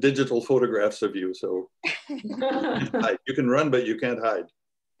digital photographs of you, so you can run, but you can't hide.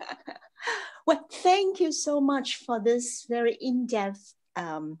 Well, thank you so much for this very in-depth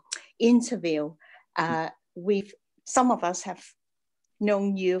interview. Some of us have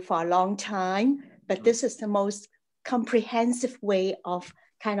known you for a long time, but this is the most comprehensive way of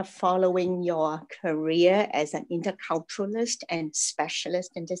kind of following your career as an interculturalist and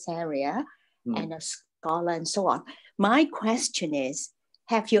specialist in this area and a scholar and so on. My question is,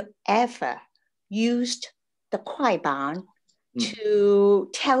 have you ever used the Kuaiban to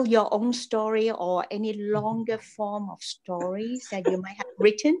tell your own story or any longer form of stories that you might have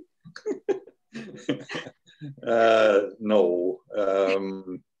written? No.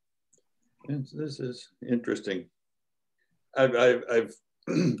 This is interesting. I've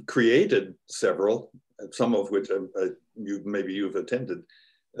created several, some of which maybe you've attended,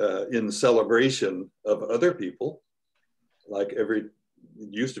 in celebration of other people. Like it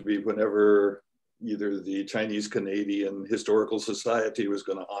used to be whenever either the Chinese Canadian Historical Society was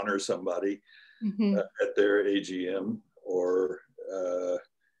going to honor somebody at their AGM, or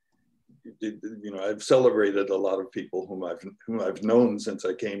I've celebrated a lot of people whom I've known since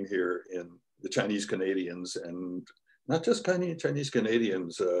I came here, in the Chinese Canadians, and not just Chinese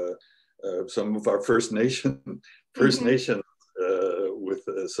Canadians, some of our First Nations with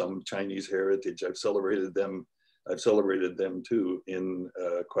some Chinese heritage. I've celebrated them too in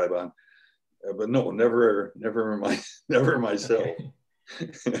Kwaiban, but no, never myself.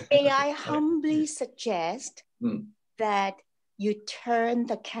 May I humbly suggest that you turn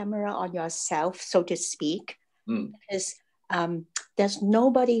the camera on yourself, so to speak, because there's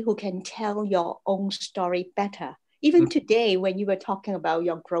nobody who can tell your own story better. Even today, when you were talking about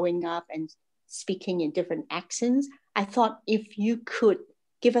your growing up and speaking in different accents, I thought if you could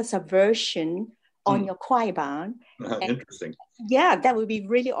give us a version on your Kwaiban. Interesting. Yeah, that would be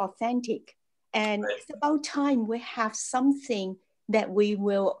really authentic. And it's about time we have something that we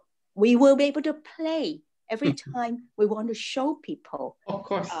will be able to play every time we want to show people. Of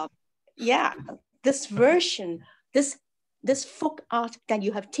course. This version, this folk art that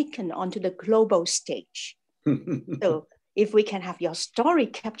you have taken onto the global stage. So if we can have your story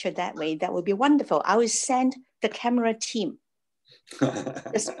captured that way, that would be wonderful. I will send the camera team,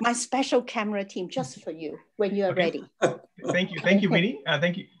 my special camera team, just for you when you are ready. Thank you, Winnie.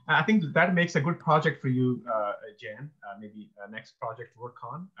 Thank you. I think that makes a good project for you, Jan. Maybe next project to work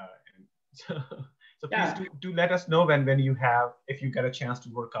on. So please do let us know if you get a chance to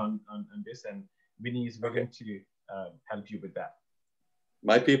work on this, and Winnie is willing to help you with that.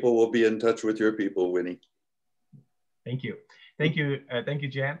 My people will be in touch with your people, Winnie. Thank you,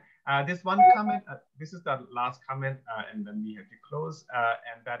 Jan. This one comment, this is the last comment, and then we have to close,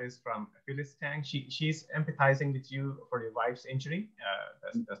 and that is from Phyllis Tang. She's empathizing with you for your wife's injury.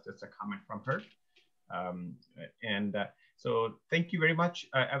 That's just a comment from her. So thank you very much,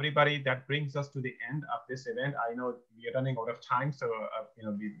 everybody. That brings us to the end of this event. I know we are running out of time, so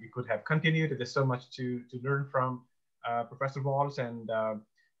we could have continued. There's so much to learn from Professor Walls, and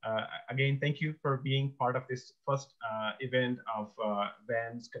again, thank you for being part of this first event of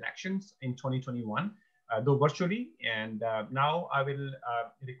VAHMS Connections in 2021, though virtually. And now I will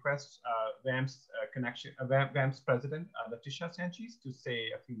request VAHMS President Letitia Sanchez to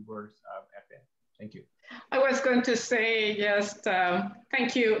say a few words at the end. Thank you. I was going to say just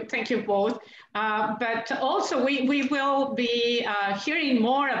thank you both. But also we will be hearing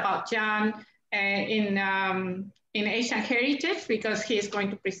more about Jan in Asian Heritage, because he is going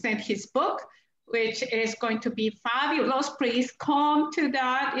to present his book, which is going to be fabulous. Please come to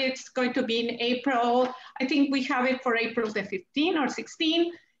that. It's going to be in April. I think we have it for April the 15th or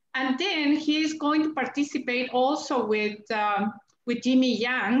 16th. And then he's going to participate also with Jimmy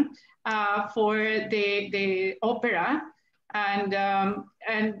Yang for the opera. And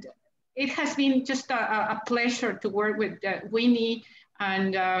it has been just a pleasure to work with Winnie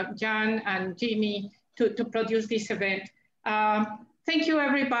and Jan and Jimmy to produce this event. Thank you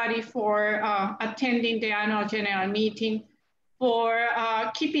everybody for attending the annual general meeting, for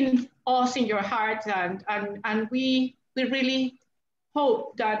keeping us in your hearts, and we really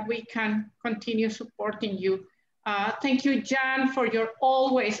hope that we can continue supporting you. Thank you, Jan, for your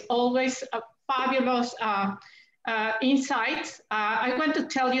always fabulous insights. I want to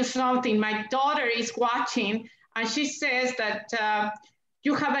tell you something. My daughter is watching, and she says that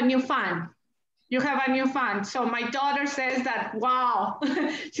you have a new fan. You have a new fan. So my daughter says that, wow.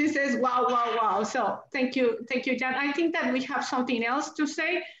 She says, wow, wow, wow. So thank you, Jan. I think that we have something else to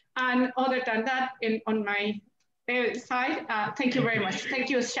say. And other than that, on my side, thank you very much. Thank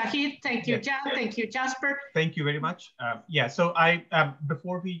you, Shahid. Thank you, Jan. Thank you, Jasper. Thank you very much. So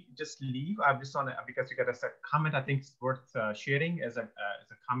before we just leave, I just want to, because you got a comment, I think it's worth sharing as a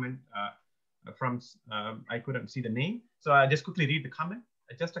comment from, I couldn't see the name. So I just quickly read the comment.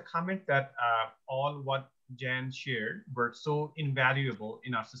 Just a comment that all what Jan shared were so invaluable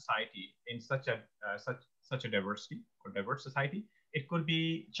in our society, in such a diversity or diverse society. It could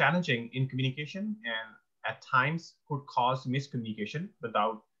be challenging in communication, and at times could cause miscommunication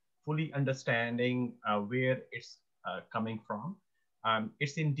without fully understanding where it's coming from.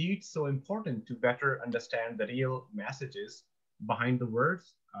 It's indeed so important to better understand the real messages behind the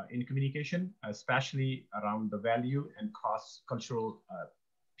words in communication, especially around the value and cross-cultural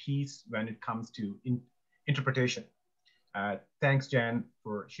piece when it comes to interpretation. Thanks, Jan,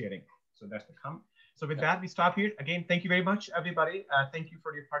 for sharing. So that's the comment. So with that, we stop here. Again, thank you very much, everybody. Thank you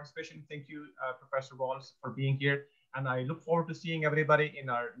for your participation. Thank you, Professor Walls, for being here. And I look forward to seeing everybody in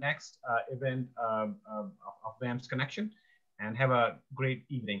our next event of VAHMS Connection. And have a great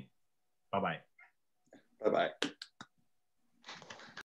evening. Bye-bye. Bye-bye.